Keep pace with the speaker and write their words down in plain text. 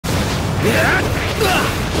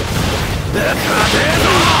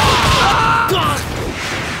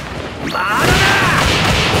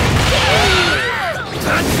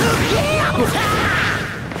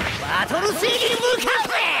バトル正義に向かっ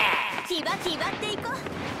て気張っていこう。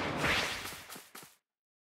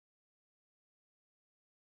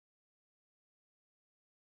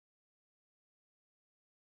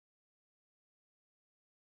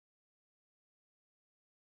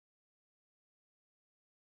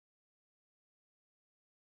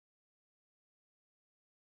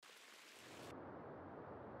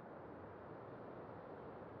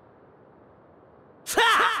さあ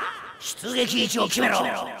出撃位置を決めろ。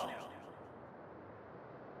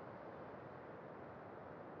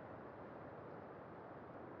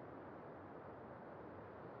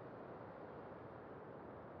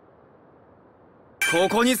こ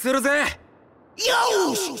こにするぜ。よ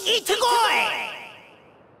ーし行ってこ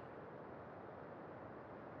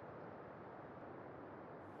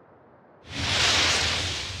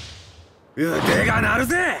い。腕が鳴る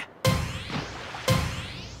ぜ。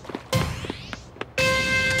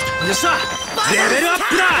よっしゃ、レベルアップ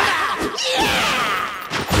だ。は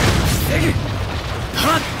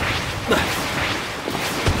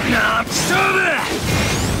っ、勝負。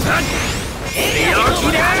はっ、強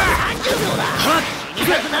気だ。はっ、気に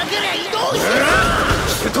なくなけりゃ移動しろ。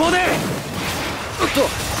手刀で。おっと、もっ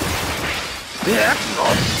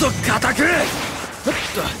と固く。おっ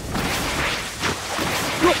と、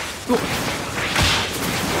おっ、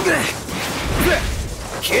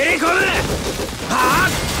切り込む。はっ、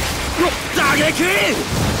打撃。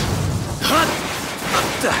はっ、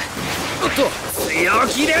おっと、強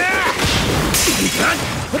気で。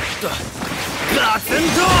おっと、ガツン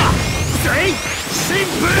と。シン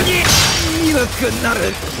プルに鈍くなる。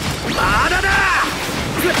まだだ。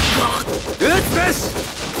撃つべし。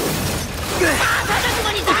叩く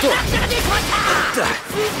間に脱落者が出ちまった。す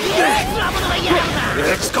げえつわものが嫌なんだ。打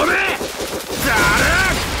ち込め。ザ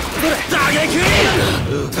ル打撃。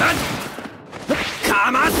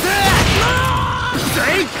かます。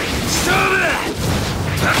勝負。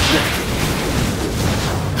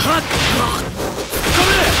はっ、込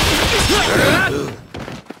む。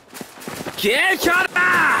撃破だ。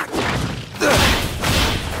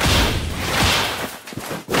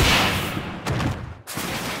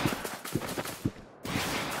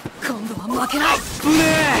今度は負けない。ぶねえ。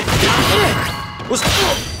おし、決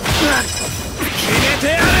めて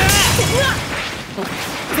やれ。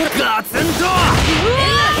ガツンと。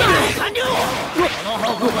完了。この方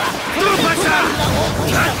法はドンパチだ。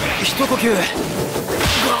一呼吸。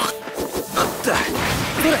あった。そ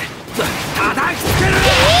れ。叩きつける。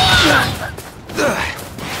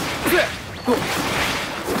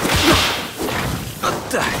あっ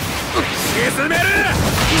た。沈める。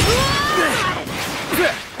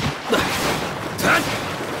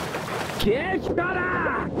撃破だ。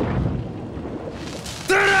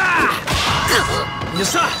よっ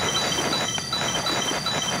しゃ。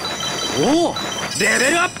おお、レベ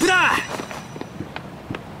ルアップだ。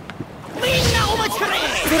みんなお待ちかね。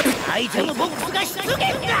アイテムボックスが出現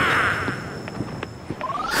だ。こ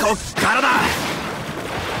っからだ。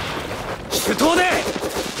手刀で。だ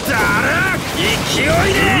ら勢いで。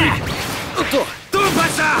おっと、ドンパ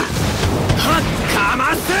チだ。はっ、か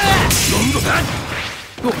ます。なんだ。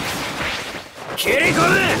お、切り込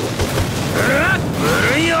む。ふ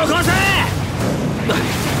るい起こせ。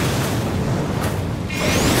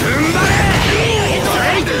踏ん張れ。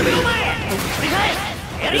30秒前。繰り返す。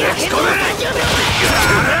エリア変動30秒前。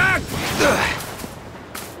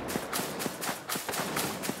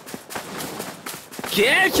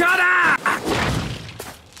撃破だ。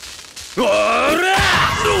おら。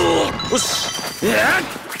よし。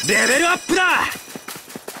レベルアップだ。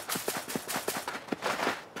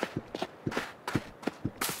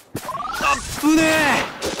あっぶね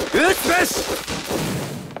え。撃つべし。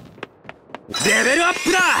レベルアッ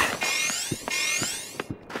プだ。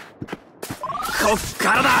こっ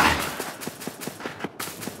からだ。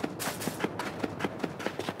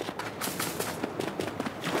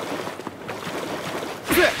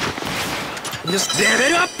よし、レベ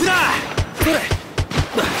ルアップだ。それ。よ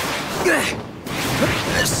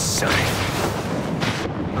っしゃ。あ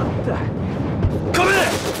った。込む。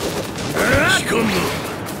引っ込む。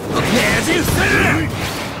ねじ伏せる。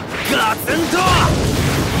ガツンと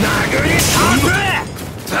殴り倒す。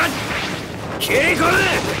切り込む。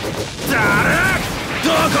だら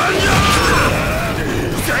どこんじゃ。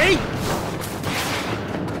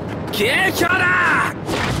撃破だ。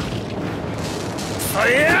そ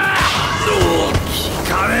りゃ効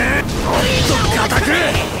かねえ。もっと固く。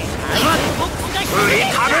振り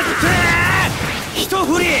かぶって一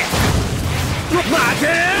振り。負け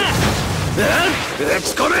打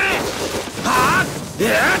ち込めはっど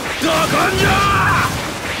根性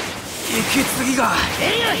息継ぎがエ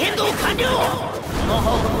リア変動完了。この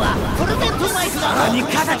報告はプレゼントマイクがさらに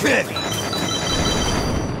硬くレ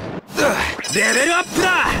ベルアップ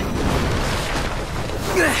だ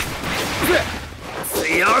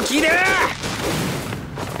強気で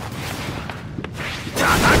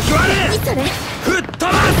叩き割れ何それ。吹っ飛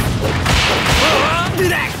ばす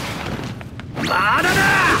まだだ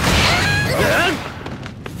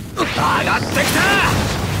上がってきた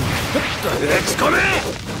打ち込め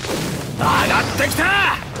上がってきた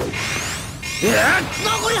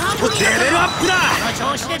残り半分になったぞ。レベルアップだこの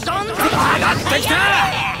調子でどんどん上がってきた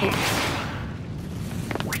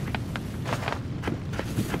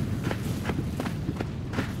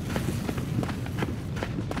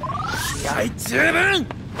気合十分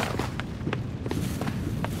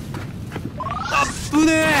あっぶ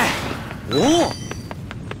ねえおお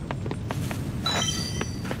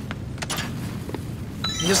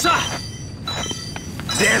よっしゃ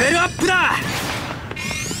レベルアップだ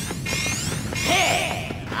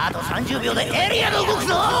あと30秒でエリアが動く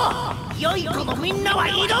ぞ。良い子のみんなは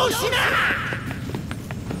移動しな。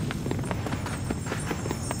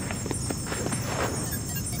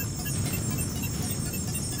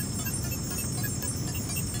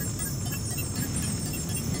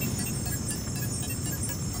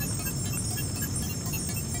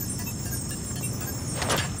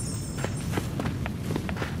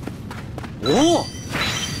おお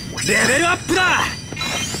レベルアップだ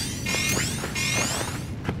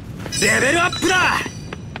レベルアップだ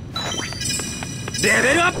レ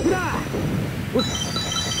ベルアップだ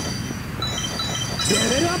レ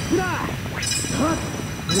ベルアップだはっ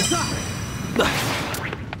よっしゃ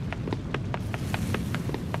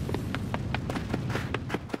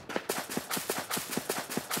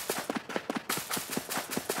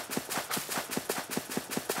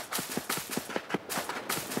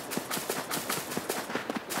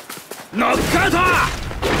ノックアウト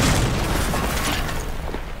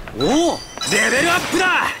おおレベルアップだ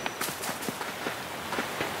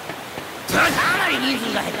かなり人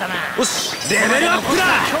数が減ったな。よしレベルアップだ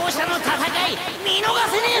強者の戦い見逃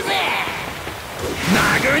せねえぜ。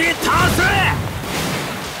殴り倒す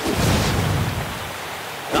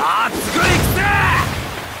熱くいくぜ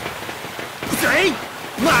せい負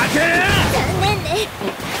ける残念ね。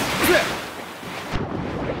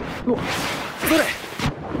おそれ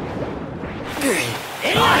エ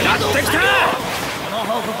リア変動完了。この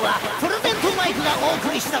報告はプレゼントマイクがお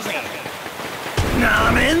送りしたぜ。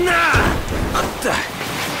なめんなあった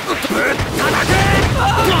ぶったたけ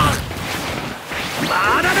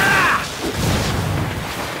まだだ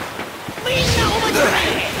みんなお待ちください。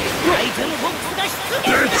アイテムボックスが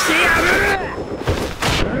出ぶ現ち破る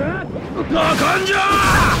ど根性あ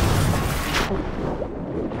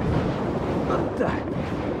った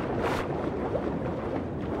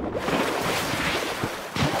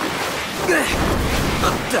あ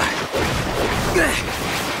った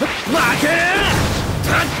負け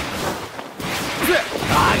上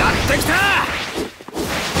がってきた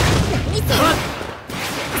何それ。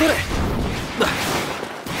それ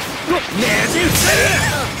ねじ伏せる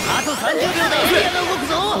あと30秒でエリアが動く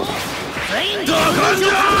ぞ。全員ど根性確認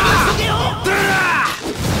しとけよ。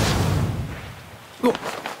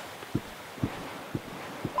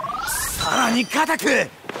さらに硬く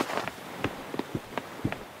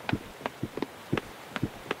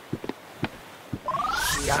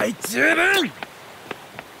気合十分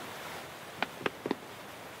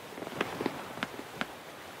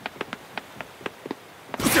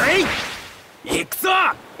せい行くぞ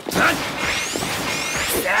攻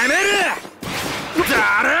める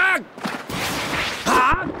だる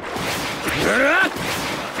はっぐるっ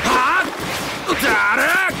はっだる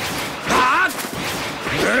はっ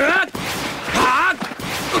ぐるっはっ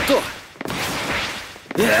おっとよ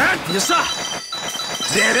っしゃ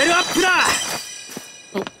レベルアップだ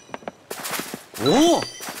おおこ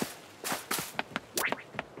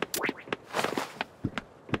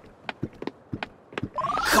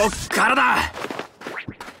っからだあ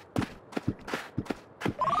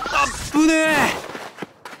っぶねえ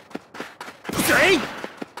せい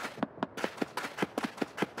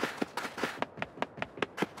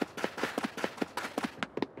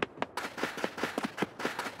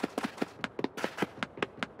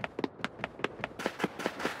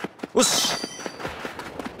よし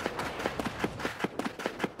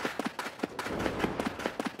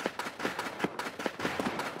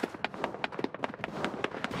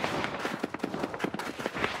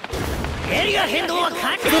エリア変動は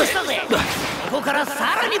完了したぜ。こから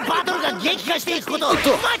さらにバトルが激化していくこと間違いな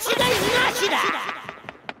しだ。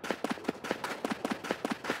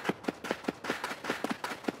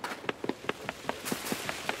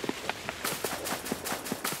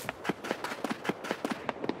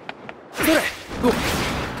それ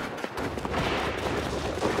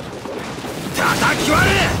叩き割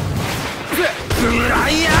れ食ら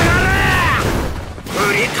いやがれ振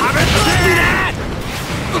りかぶって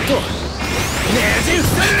おっとねじ伏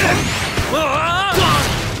せる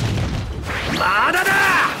まだだ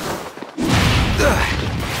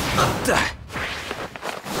あった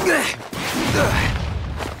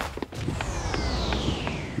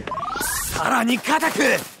さらに固く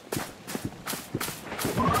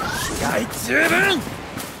気合十分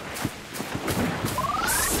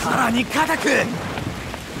さらに固く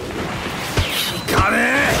効かね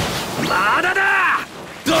えまだだ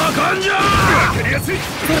ど根性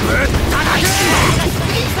ぶったたけ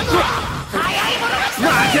負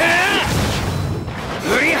け振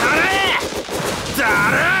り払えだ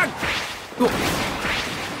らおっ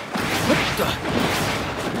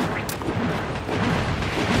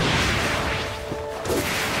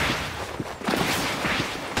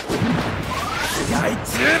気合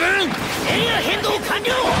十分エリア変動完了。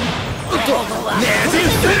おっとねじ伏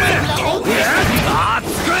せるあっつ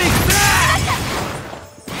こいくぜ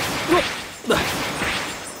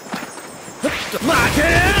負け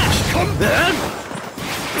そ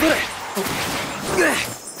れ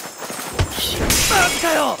マジか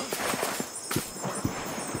よ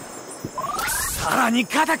さらに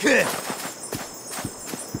固く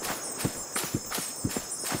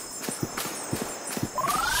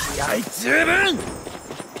気合十分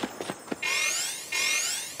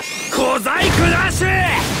小細工なし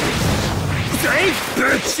ぶ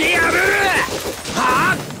ち破るは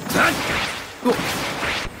っ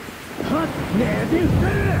ねじ伏せ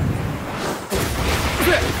る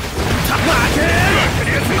負け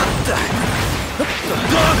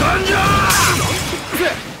ど根性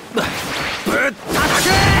ぶったたけ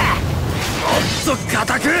おっと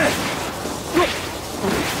固く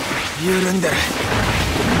緩んでる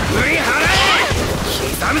振り払え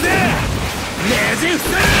刻むぜねじ伏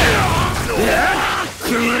せる食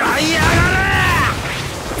らいやがれ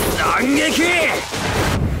斬撃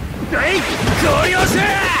ゴリ押し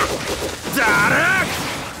だら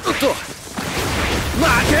おっと負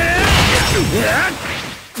け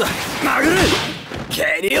殴る蹴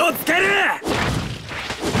りをつける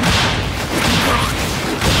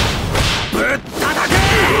ぶったたけ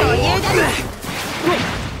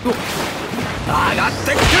上がって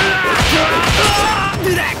くる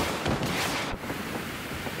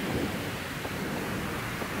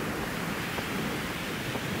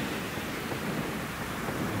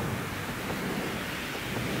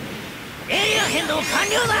エリア変動完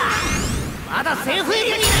了だ。まだセーフエ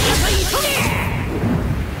リアになりなさい。急げ。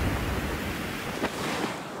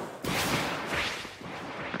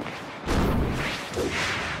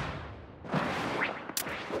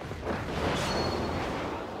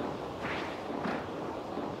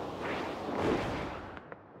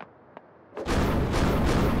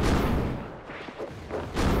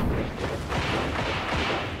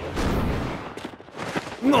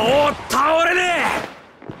もう倒れね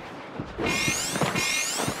え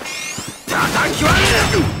叩き割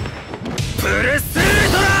るブルースルー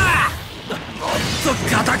トだもっと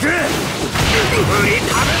固く振り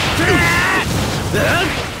かぶって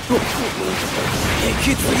引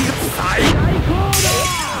き継ぎが最大高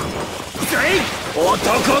度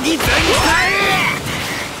男気全開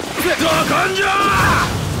ど根性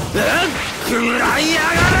食らいやが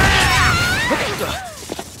れ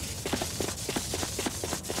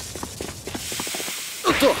お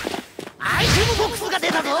っとアイテムボックスが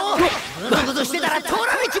出たぞ。ぐずぐずしてたら取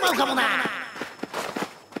られちまうかもな。あ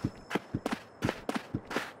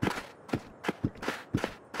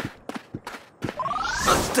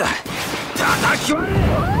った叩き割れ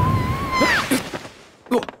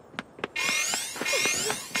お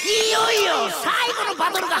いよいよ最後の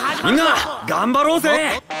バトルが始まみんるぞ。な頑張ろうぜゲ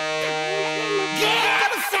ー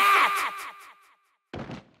ムセット。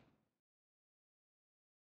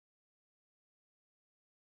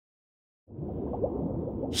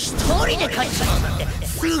一人で勝っちまうなんて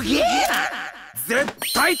すげえな。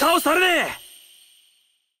絶対倒されね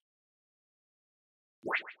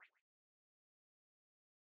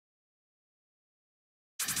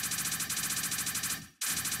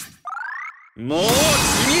えもう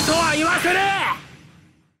君とは言わせねえ